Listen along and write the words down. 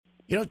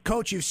You know,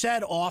 Coach, you've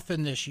said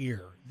often this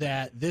year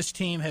that this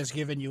team has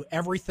given you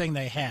everything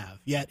they have,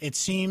 yet it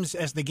seems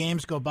as the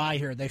games go by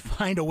here, they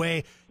find a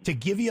way to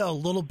give you a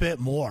little bit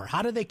more.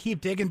 How do they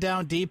keep digging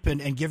down deep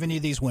and giving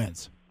you these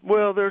wins?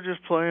 Well, they're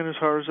just playing as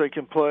hard as they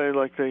can play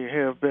like they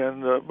have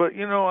been. But,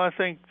 I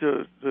think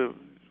to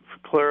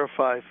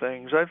clarify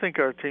things, I think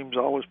our teams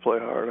always play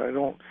hard. I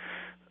don't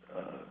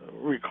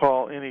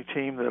recall any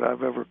team that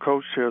I've ever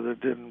coached here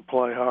that didn't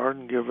play hard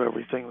and give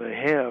everything they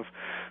have.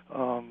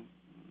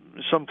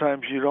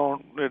 Sometimes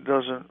it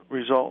doesn't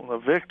result in a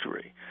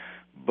victory.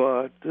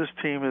 But this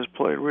team has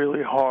played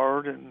really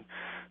hard, and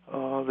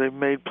they've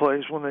made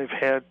plays when they've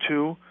had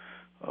to.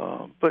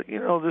 But,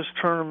 this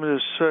tournament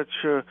is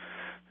such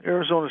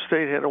Arizona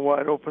State had a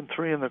wide-open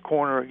three in the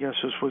corner against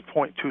us with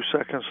 .2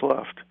 seconds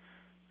left.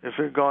 If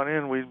it had gone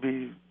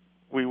in,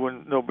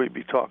 nobody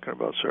be talking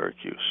about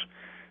Syracuse.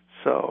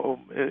 So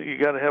you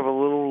got to have a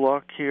little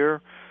luck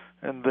here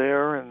and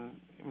there and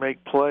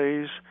make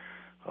plays.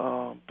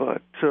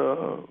 But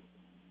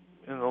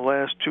in the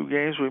last two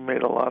games, we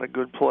made a lot of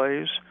good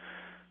plays,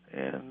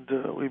 and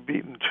we've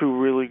beaten two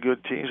really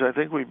good teams. I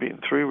think we've beaten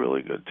three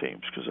really good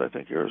teams because I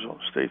think Arizona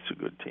State's a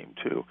good team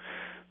too.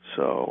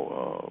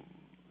 So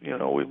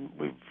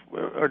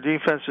our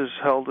defense has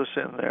held us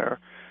in there,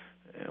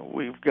 and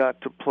we've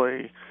got to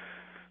play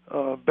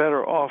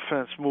better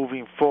offense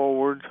moving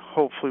forward.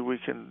 Hopefully, we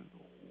can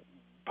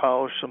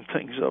polish some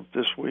things up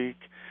this week.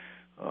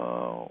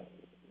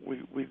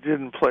 We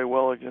didn't play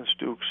well against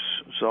Duke's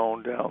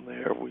zone down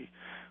there. We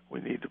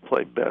need to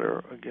play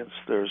better against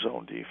their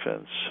zone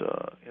defense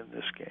in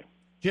this game.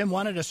 Jim,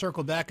 wanted to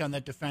circle back on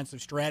that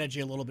defensive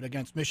strategy a little bit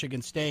against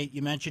Michigan State.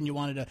 You mentioned you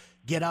wanted to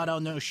get out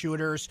on those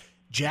shooters.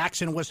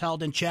 Jackson was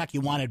held in check.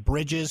 You wanted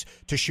Bridges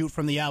to shoot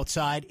from the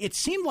outside. It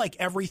seemed like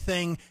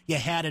everything you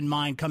had in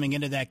mind coming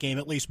into that game,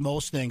 at least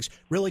most things,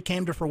 really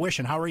came to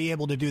fruition. How were you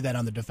able to do that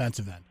on the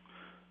defensive end?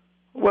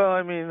 Well,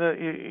 I mean,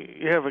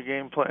 you have a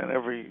game plan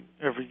every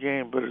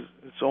game, but it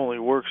only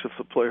works if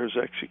the players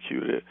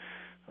execute it.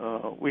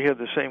 We had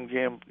the same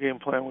game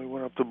plan. We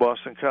went up to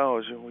Boston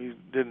College, and we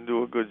didn't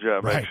do a good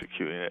job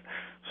executing it.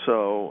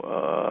 So,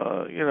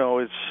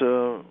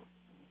 it's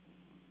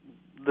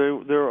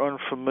they're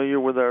unfamiliar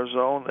with our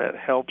zone. That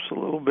helps a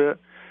little bit.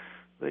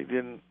 They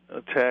didn't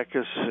attack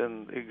us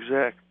in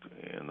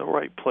the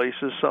right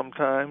places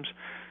sometimes,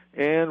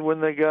 and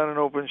when they got an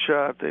open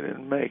shot, they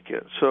didn't make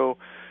it. So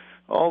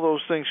all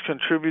those things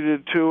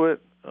contributed to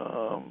it.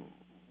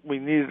 We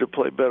needed to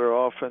play better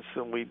offense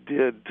than we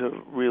did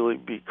to really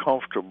be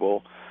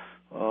comfortable.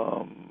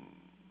 The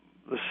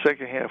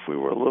second half we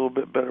were a little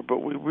bit better,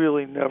 but we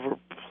really never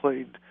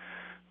played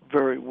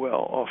very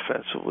well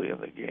offensively in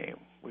the game.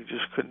 We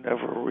just could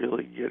never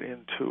really get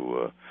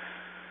into a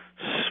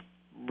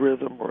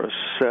rhythm or a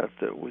set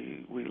that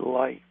we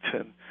liked,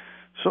 and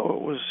so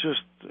it was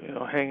just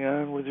hang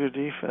on with your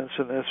defense,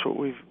 and that's what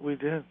we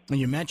did. And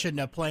you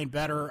mentioned playing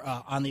better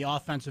on the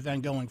offensive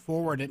end going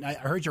forward, and I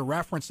heard you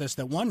reference this.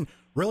 That one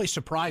really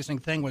surprising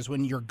thing was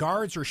when your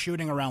guards are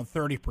shooting around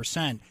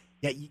 30%,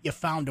 yet you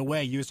found a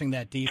way using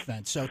that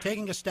defense. So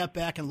taking a step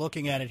back and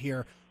looking at it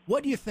here,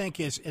 what do you think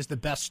is the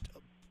best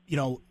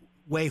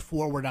way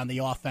forward on the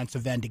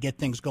offensive end to get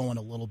things going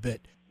a little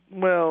bit?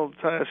 Well,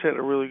 Tyus had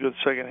a really good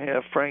second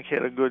half. Frank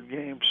had a good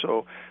game,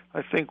 so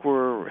I think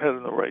we're headed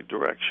in the right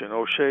direction.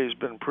 O'Shea's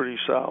been pretty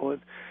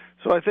solid,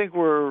 so I think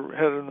we're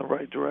headed in the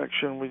right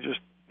direction. We just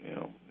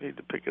need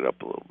to pick it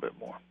up a little bit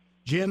more.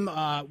 Jim,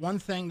 one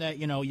thing that,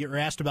 you're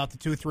asked about the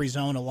 2-3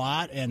 zone a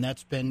lot, and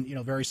that's been,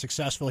 very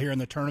successful here in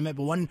the tournament.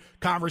 But one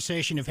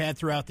conversation you've had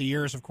throughout the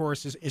years, of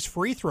course, is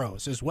free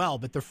throws as well.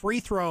 But the free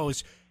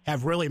throws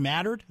have really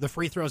mattered. The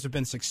free throws have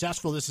been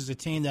successful. This is a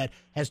team that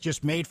has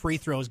just made free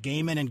throws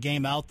game in and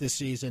game out this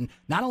season,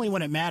 not only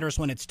when it matters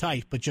when it's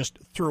tight, but just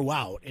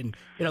throughout. And,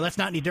 that's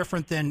not any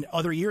different than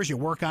other years. You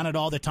work on it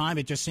all the time.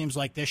 It just seems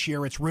like this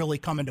year it's really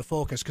coming to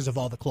focus because of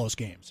all the close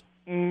games.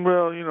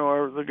 Well,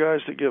 the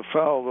guys that get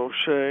fouled,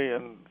 O'Shea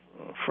and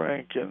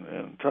Frank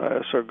and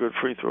Tyus, are good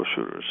free throw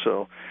shooters.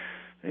 So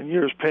in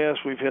years past,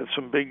 we've had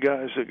some big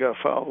guys that got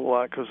fouled a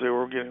lot because they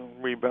were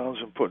getting rebounds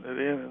and putting it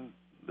in, and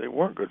they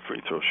weren't good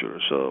free throw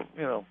shooters. So,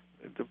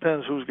 it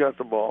depends who's got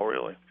the ball,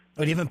 really.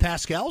 But even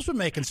Pascal's been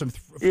making some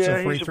free throws.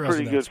 Yeah, he's a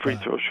pretty good free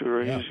throw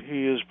shooter. Yeah.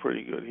 He is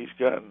pretty good. He's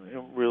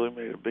really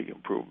made a big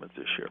improvement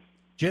this year.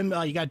 Jim,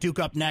 you got Duke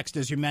up next,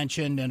 as you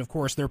mentioned, and, of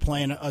course, they're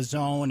playing a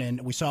zone,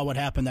 and we saw what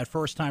happened that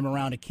first time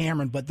around at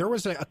Cameron. But there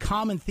was a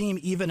common theme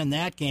even in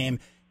that game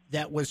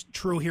that was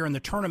true here in the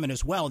tournament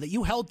as well, that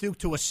you held Duke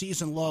to a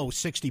season-low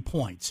 60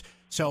 points.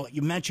 So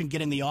you mentioned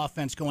getting the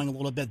offense going a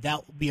little bit.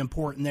 That will be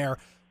important there.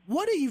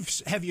 What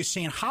have you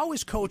seen? How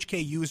is Coach K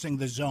using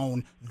the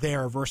zone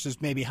there versus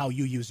maybe how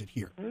you use it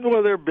here?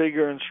 Well, they're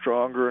bigger and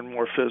stronger and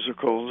more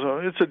physical. So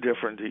it's a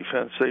different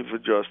defense. They've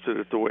adjusted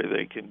it the way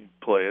they can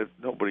play it.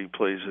 Nobody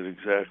plays it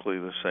exactly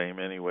the same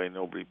anyway.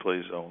 Nobody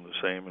plays zone the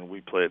same, and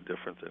we play it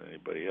different than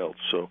anybody else.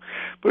 So,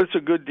 but it's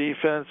a good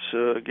defense.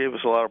 Gave us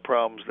a lot of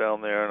problems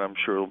down there, and I'm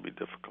sure it'll be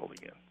difficult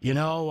again.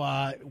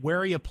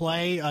 Where you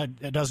play,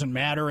 it doesn't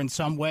matter in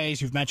some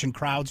ways. You've mentioned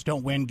crowds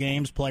don't win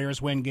games,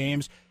 players win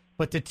games.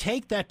 But to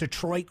take that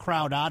Detroit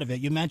crowd out of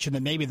it, you mentioned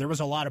that maybe there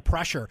was a lot of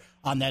pressure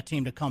on that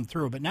team to come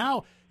through. But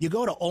now you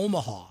go to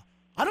Omaha.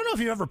 I don't know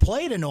if you've ever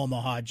played in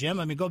Omaha, Jim.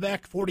 I mean, go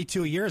back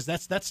 42 years.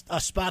 That's a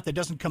spot that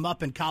doesn't come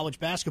up in college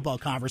basketball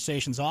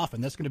conversations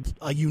often. That's going to be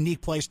a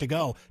unique place to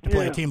go to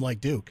play a team like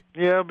Duke.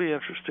 Yeah, it'll be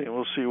interesting.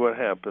 We'll see what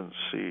happens,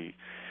 see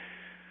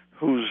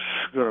who's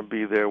going to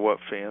be there, what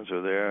fans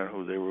are there, and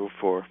who they root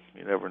for.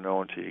 You never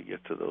know until you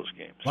get to those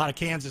games. A lot of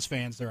Kansas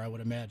fans there, I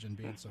would imagine,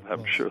 being so close.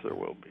 I'm sure there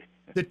will be.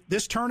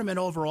 This tournament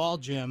overall,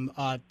 Jim,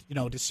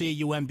 to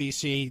see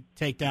UMBC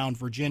take down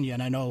Virginia,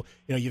 and I know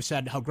you've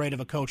said how great of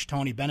a coach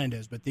Tony Bennett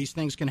is, but these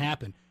things can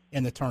happen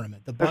in the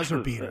tournament. The buzzer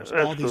beaters,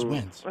 all these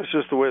wins. That's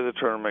just the way the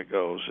tournament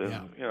goes.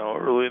 And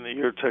early in the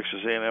year, Texas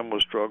A&M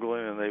was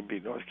struggling, and they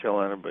beat North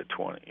Carolina by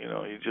 20.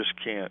 You just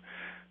can't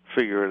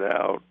figure it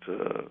out.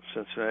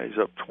 Cincinnati's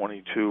up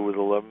 22 with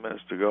 11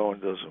 minutes to go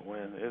and doesn't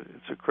win.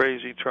 It's a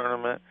crazy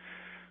tournament.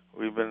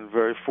 We've been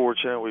very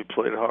fortunate. We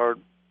played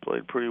hard,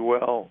 played pretty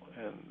well,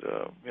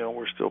 and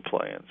we're still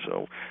playing.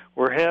 So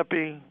we're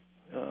happy,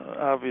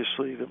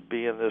 obviously, to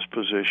be in this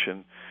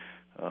position.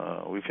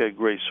 We've had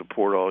great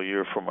support all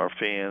year from our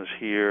fans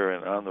here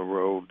and on the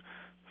road.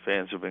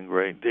 Fans have been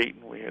great.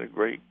 Dayton, we had a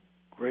great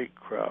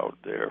crowd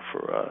there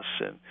for us,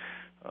 and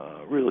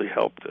really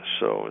helped us.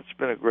 So it's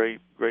been a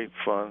great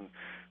fun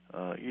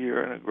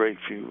year and a great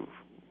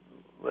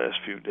last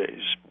few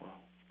days.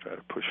 Try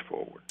to push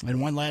forward.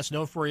 And one last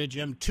note for you,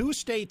 Jim. 2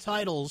 state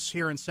titles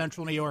here in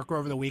Central New York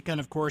over the weekend.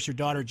 Of course, your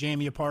daughter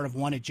Jamie a part of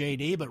one at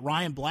JD, but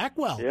Ryan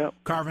Blackwell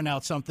carving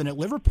out something at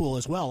Liverpool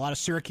as well. A lot of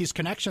Syracuse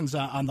connections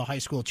on the high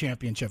school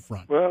championship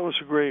front. Well, it was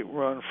a great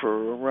run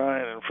for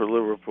Ryan and for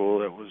Liverpool.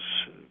 That was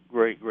a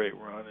great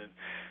run. And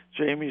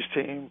Jamie's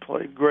team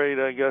played great.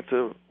 I got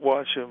to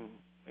watch him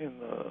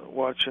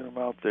watching them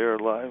out there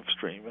live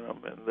streaming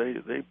them,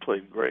 and they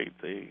played great.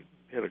 They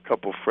had a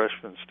couple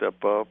freshmen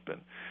step up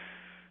and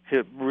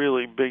hit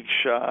really big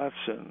shots,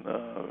 and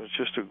it was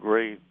just a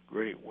great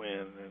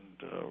win,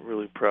 and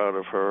really proud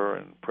of her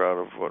and proud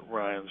of what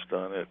Ryan's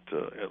done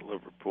at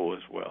Liverpool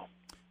as well.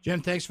 Jim,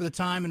 thanks for the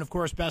time, and of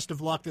course, best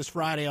of luck this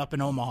Friday up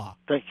in Omaha.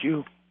 Thank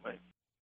you.